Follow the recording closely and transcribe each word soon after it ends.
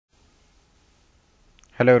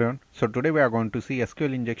Hello everyone. So today we are going to see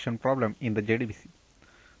SQL injection problem in the JDBC.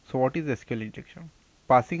 So what is SQL injection?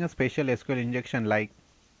 Passing a special SQL injection like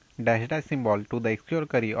dash symbol to the SQL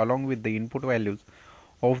query along with the input values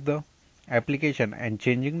of the application and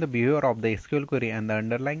changing the behavior of the SQL query and the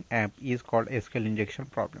underlying app is called SQL injection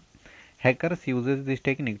problem. Hackers uses this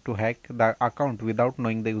technique to hack the account without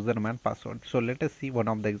knowing the username and password. So let us see one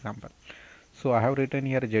of the example. So I have written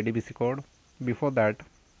here JDBC code. Before that,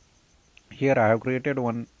 here I have created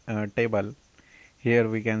one table. Here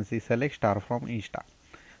we can see select star from Insta.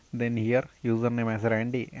 Then here username as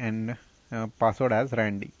Randy and password as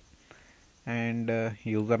Randy. And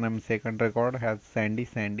username second record has Sandy.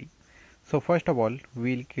 So first of all,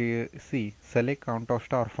 we'll see select count of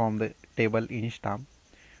star from the table Insta,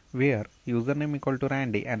 where username equal to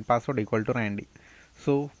Randy and password equal to Randy.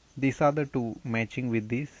 So these are the two matching with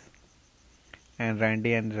this and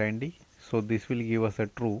Randy. So this will give us a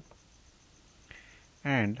true,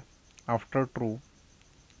 and after true,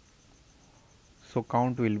 so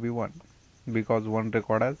count will be 1 because one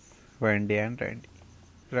record as Randy and Randy,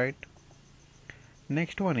 right?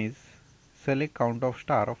 Next one is select count of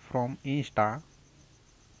star from Insta,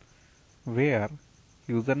 where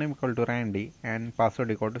username equal to Randy and password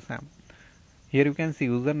equal to Sam. Here you can see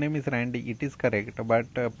username is Randy, it is correct, but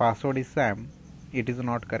password is Sam, it is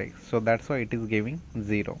not correct, so that's why it is giving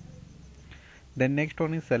 0. Then next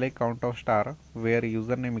one is select count of star, where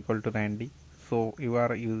username equal to Randy, so we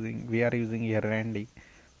are using here Randy,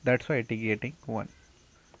 that's why it is getting 1.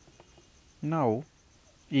 Now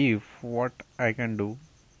if what I can do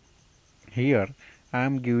here, I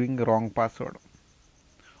am giving wrong password.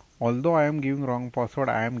 Although I am giving wrong password,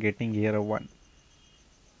 I am getting here a 1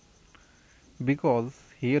 because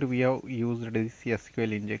here we have used this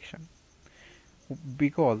SQL injection.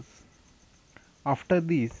 Because after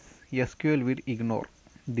this SQL will ignore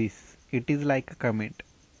this, it is like a comment,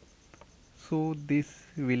 so this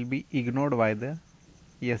will be ignored by the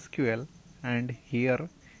SQL, and here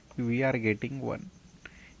we are getting 1.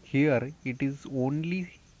 Here it is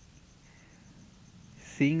only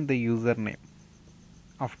seeing the username.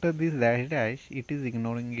 After this dash it is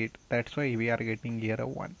ignoring it, that's why we are getting here a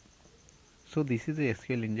 1. So this is a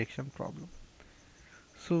SQL injection problem.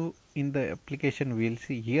 So in the application we'll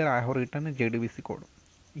see here I have written a JDBC code.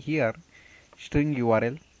 Here string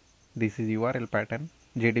URL, this is URL pattern,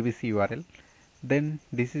 JDBC URL, then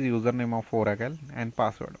this is username of Oracle and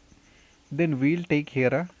password. Then we'll take here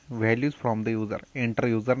a values from the user, enter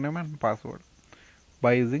username and password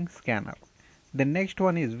by using scanner. The next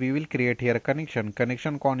one is we will create here a connection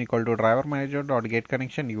con equal to driver manager dot get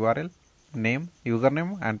connection URL, name,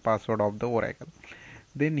 username and password of the Oracle.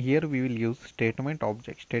 Then here we will use statement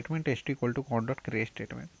object, statement st equal to con dot create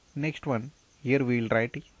statement. Next one, here we will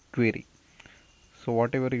write query. So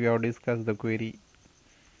whatever we have discussed the query,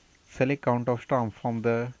 select count of star from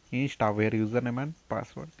the Insta where username and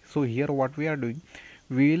password. So here what we are doing,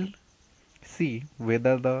 we will see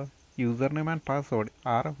whether the username and password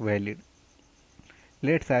are valid.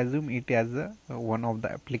 Let's assume it as one of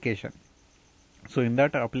the application. So in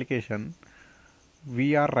that application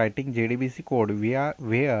we are writing JDBC code where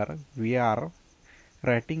we are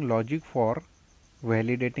writing logic for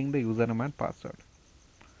validating the username and password.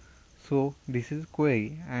 So this is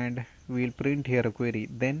query and we will print here a query,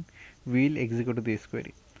 then we will execute this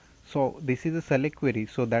query. So this is a select query,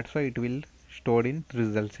 so that's why it will stored in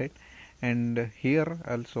result set, and here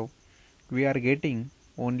also we are getting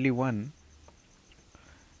only one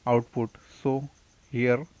output. So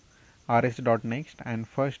here rs.next, and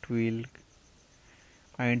first we will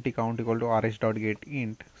int count equal to rs.get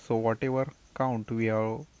int. So whatever count we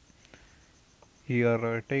have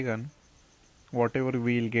here taken, whatever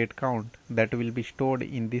we will get count, that will be stored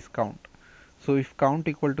in this count. So if count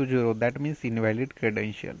equal to 0, that means invalid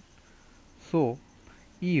credential. So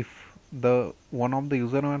if the one of the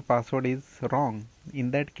username and password is wrong,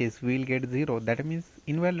 in that case we will get 0, that means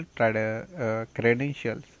invalid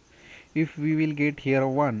credentials. If we will get here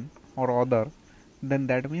 1 or other, then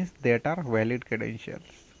that means that are valid credentials.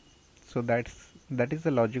 So that is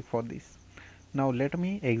the logic for this. Now let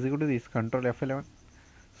me execute this, control F11.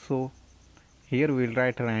 So here we will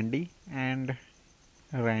write Randy and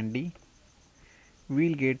Randy, we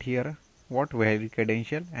will get here what valid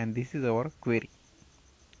credential, and this is our query.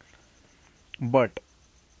 But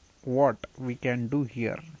what we can do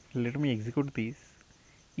here, let me execute this.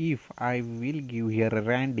 If I will give here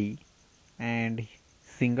Randy and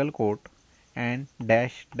single quote and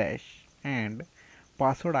dash and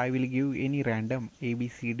password, I will give any random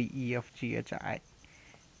ABCDEFGHI,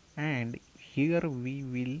 and here we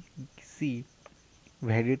will see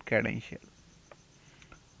valid credential.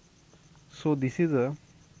 So this is a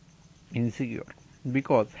insecure,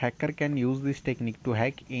 because hacker can use this technique to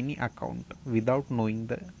hack any account without knowing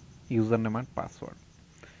the username and password.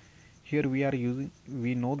 Here we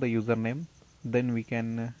know the username, then we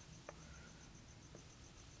can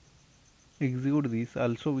execute this.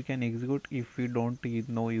 Also we can execute if we don't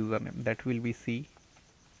know username. That will be see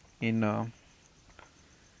in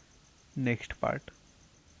next part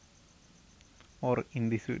or in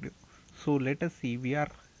this video. So let us see,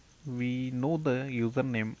 we know the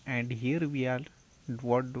username, and here we are,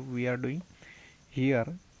 what we are doing here,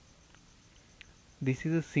 this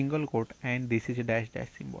is a single quote and this is a dash dash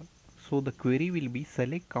symbol. So the query will be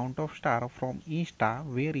select count of star from insta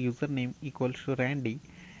where username equals to randy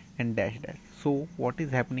and dash dash. So what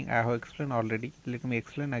is happening, I have explained already, let me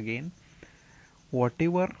explain again.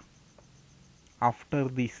 Whatever after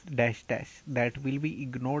this dash dash, that will be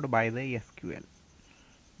ignored by the SQL.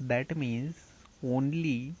 That means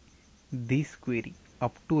only this query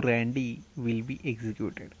up to randy will be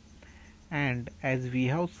executed. And as we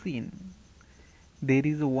have seen, there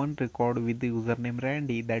is one record with the username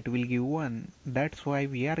randy that will give 1. That's why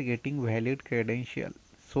we are getting valid credential.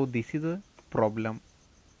 So this is a problem.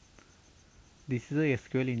 This is a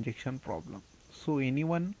SQL injection problem. So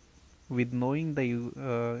anyone with knowing the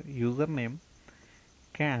username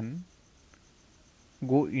can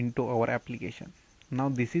go into our application. Now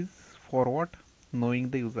this is for what? Knowing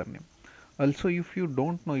the username. Also if you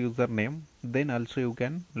don't know username, then also you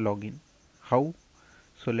can log in. How?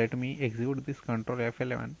 So let me execute this control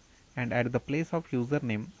F11, and at the place of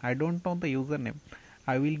username, I don't know the username,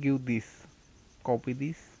 I will give this, copy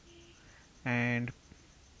this and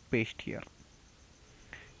paste here,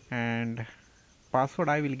 and password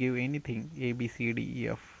I will give anything A B C D E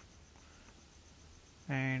F,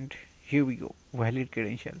 and here we go, valid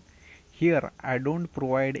credential. Here I don't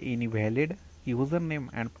provide any valid username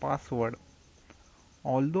and password,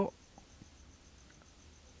 although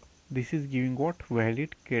this is giving what?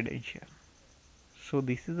 Valid credential. So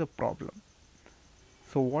this is a problem.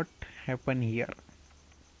 So what happened here?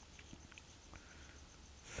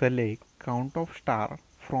 Select count of star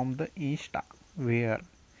from the insta where.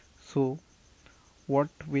 So what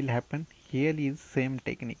will happen? Here is same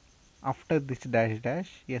technique. After this dash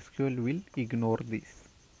dash, SQL will ignore this,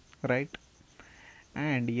 right?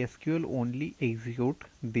 And SQL only execute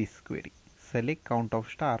this query. Select count of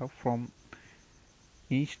star from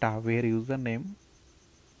insta where username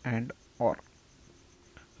and or,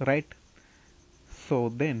 right? So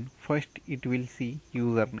then first it will see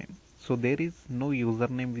username. So there is no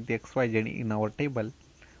username with XYZ in our table,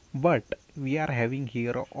 but we are having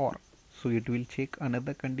here or. So it will check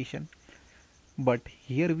another condition. But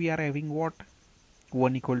here we are having what?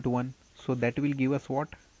 1 equal to 1. So that will give us what?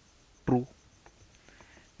 True.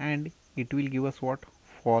 And it will give us what?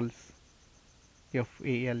 False.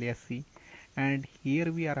 FALSE. And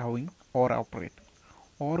here we are having or operator.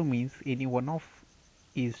 Or means any one of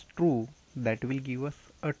is true, that will give us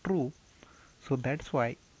a true. So that's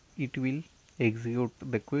why it will execute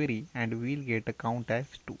the query and we will get a count as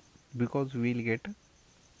 2, because we will get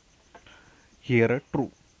here a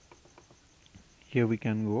true. Here we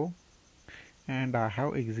can go, and I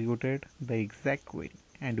have executed the exact query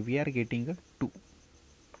and we are getting a 2,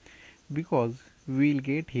 because we will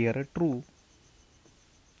get here a true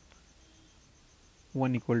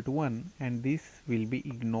 1 equal to 1, and this will be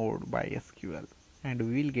ignored by SQL and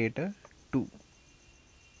we will get a 2,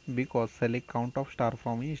 because select count of star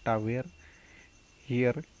from insta where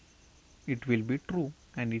here it will be true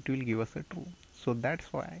and it will give us a true. So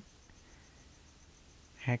that's why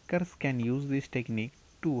hackers can use this technique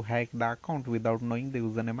to hack the account without knowing the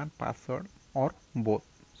username and password, or both.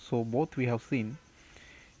 So both we have seen.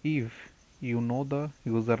 If you know the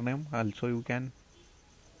username, also you can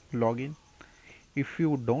log in. If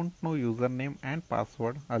you don't know username and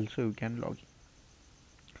password, also you can log in.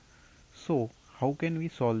 So how can we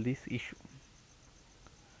solve this issue?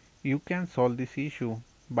 You can solve this issue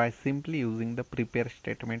by simply using the prepare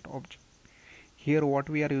statement object. Here what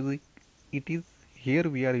we are using, here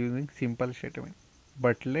we are using simple statement,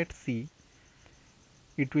 but let's see,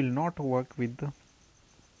 it will not work with the,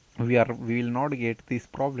 we will not get this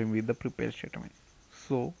problem with the prepare statement.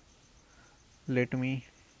 So let me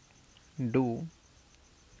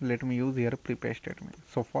use here prepare statement.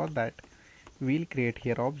 So for that we'll create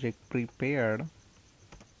here object prepared,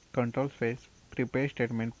 control space, prepare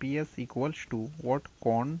statement ps equals to what?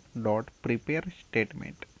 Con dot prepare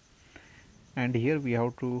statement, and here we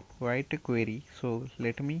have to write a query. So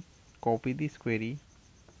let me copy this query,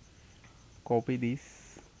 copy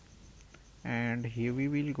this, and here we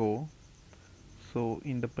will go. So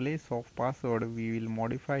in the place of password we will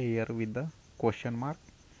modify here with the question mark,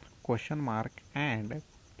 question mark and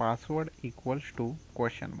password equals to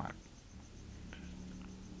question mark.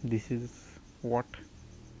 This is what.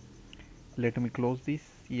 Let me close this.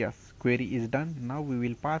 Yes, query is done. Now we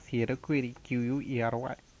will pass here a query,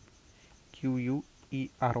 query.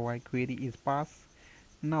 Query query is passed.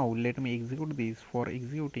 Now let me execute this. For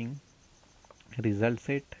executing, result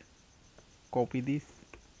set, copy this,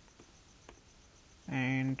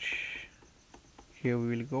 and here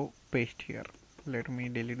we will go paste here. Let me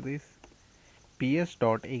delete this.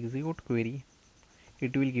 ps.execute query,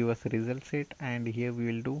 it will give us result set, and here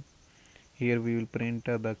we will print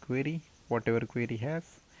the query, whatever query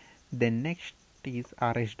has. Then next is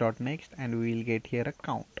rs.next, and we will get here a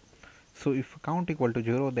count. So if count equal to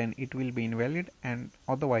 0, then it will be invalid, and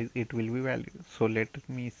otherwise it will be valid. So let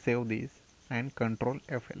me save this and control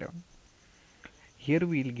F11. Here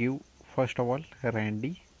we will give first of all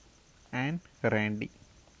randy and randy.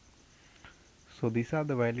 So these are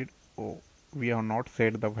the valid. Oh, we have not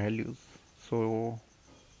set the values. So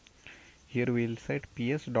here we will set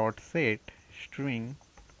ps.set string.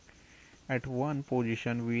 At one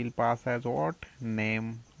position we will pass as what?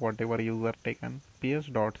 Name, whatever user taken.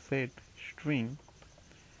 ps.set string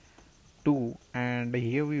 2, and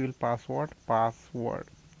here we will pass what? Password.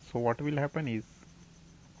 So what will happen is,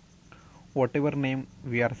 whatever name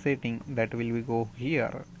we are setting, that will go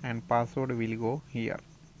here, and password will go here.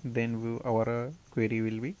 Then our query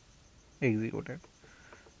will be executed.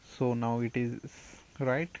 So now it is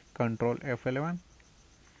right. Control F11.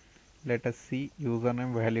 Let us see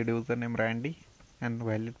username, valid username Randy and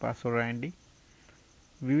valid password Randy.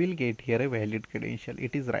 We will get here a valid credential.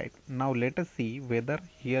 It is right. Now let us see whether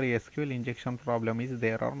here SQL injection problem is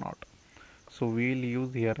there or not. So we will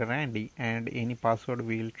use here Randy, and any password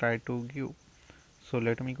we will try to give. So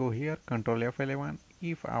let me go here, Control F11.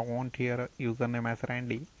 If I want here username as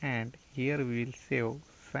Randy, and here we will save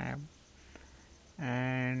Sam,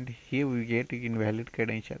 and here we get invalid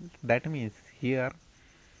credential. That means here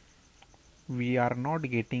we are not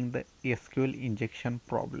getting the SQL injection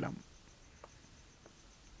problem.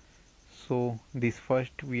 So this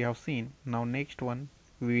first we have seen. Now next one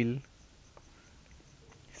we will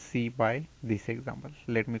see by this example.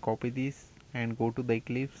 Let me copy this and go to the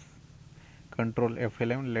Eclipse. Control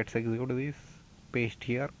F11. Let's execute this. Paste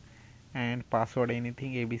here, and password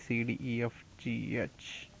anything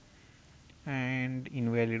ABCDEFGH, and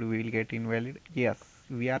invalid, we will get invalid. Yes,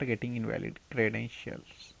 we are getting invalid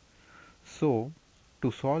credentials. So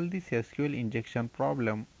to solve this SQL injection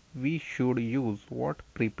problem, we should use what?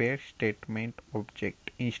 Prepare statement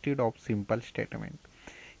object instead of simple statement.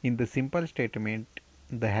 In the simple statement,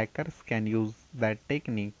 the hackers can use this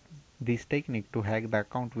technique to hack the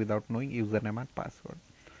account without knowing username and password.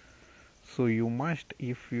 So you must,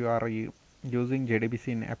 if you are using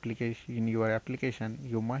JDBC in your application,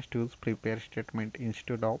 you must use prepare statement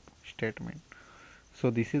instead of statement. So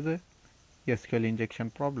this is a SQL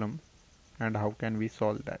injection problem, and how can we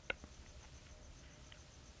solve that?